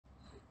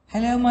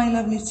Hello, my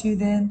lovely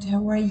student.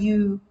 How are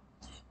you?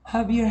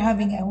 Hope you're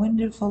having a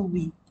wonderful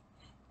week.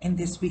 In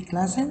this week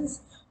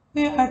lessons,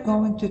 we are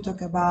going to talk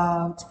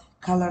about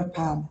color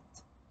palette.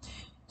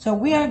 So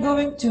we are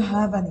going to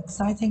have an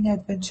exciting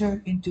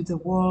adventure into the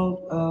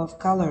world of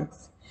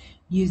colors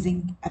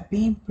using a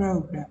paint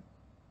program.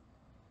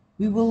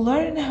 We will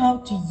learn how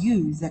to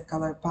use a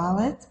color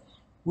palette,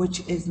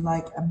 which is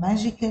like a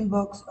magical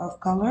box of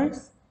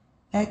colors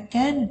that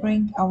can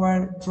bring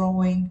our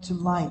drawing to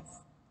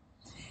life.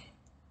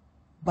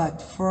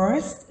 But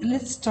first,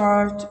 let's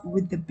start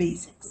with the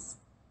basics.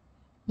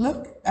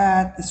 Look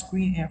at the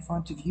screen in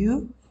front of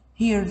you.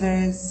 Here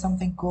there is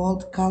something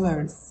called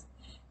colors.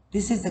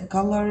 This is the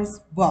colors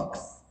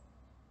box.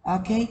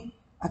 Okay?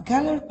 A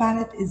color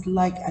palette is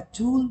like a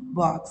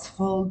toolbox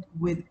filled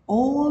with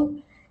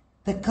all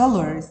the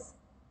colors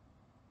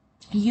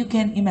you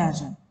can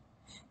imagine.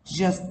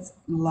 Just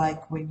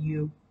like when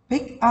you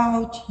pick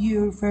out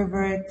your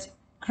favorite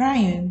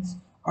crayons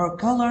or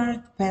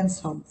colored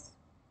pencils.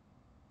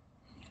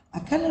 A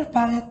color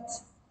palette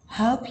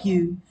help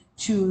you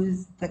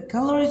choose the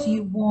colors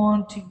you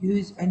want to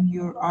use in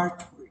your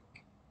artwork.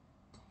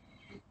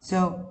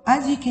 So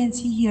as you can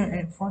see here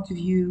in front of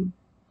you,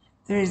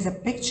 there is a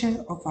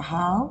picture of a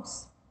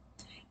house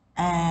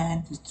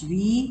and a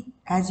tree,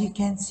 as you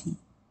can see.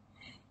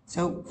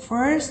 So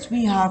first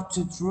we have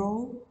to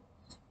draw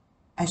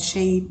a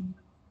shape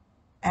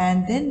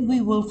and then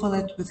we will fill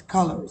it with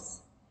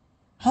colors.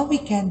 How we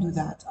can do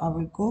that? I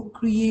will go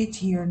create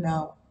here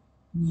now,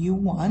 new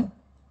one.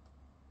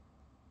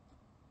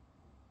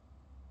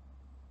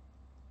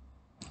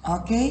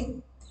 Okay,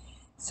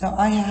 so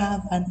I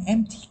have an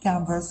empty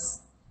canvas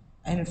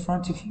in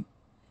front of you.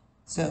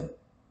 So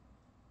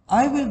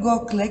I will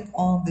go click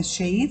on the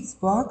shapes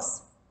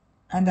box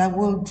and I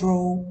will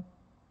draw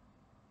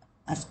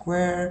a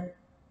square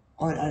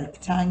or a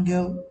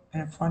rectangle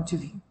in front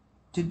of you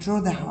to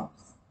draw the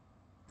house.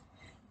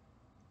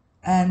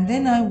 And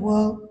then I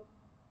will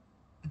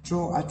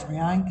draw a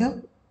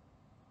triangle.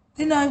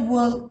 Then I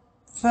will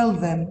fill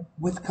them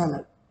with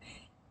color.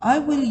 I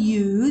will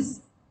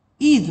use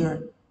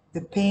either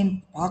the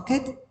paint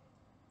bucket,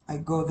 I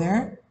go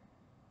there,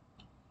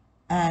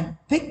 and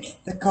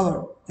pick the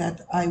color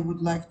that I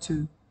would like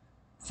to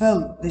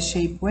fill the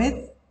shape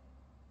with.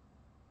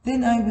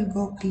 Then I will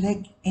go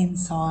click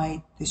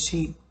inside the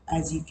shape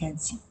as you can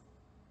see.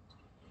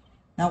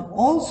 Now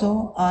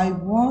also I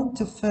want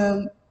to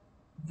fill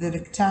the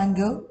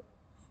rectangle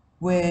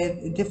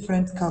with a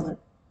different color.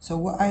 So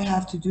what I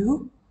have to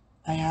do,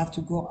 I have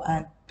to go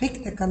and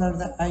pick the color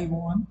that I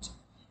want,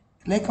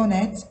 click on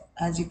it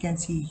as you can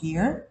see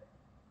here,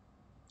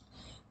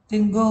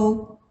 then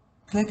go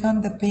click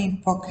on the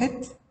paint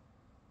pocket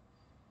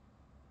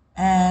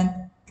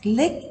and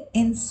click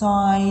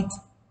inside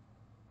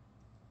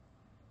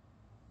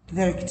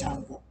the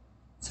rectangle.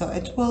 So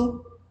it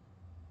will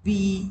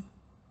be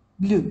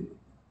blue.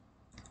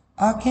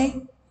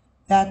 Okay,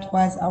 that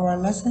was our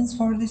lessons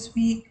for this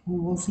week. We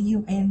will see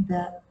you in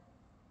the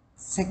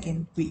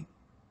second week.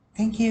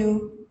 Thank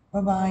you.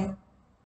 Bye bye.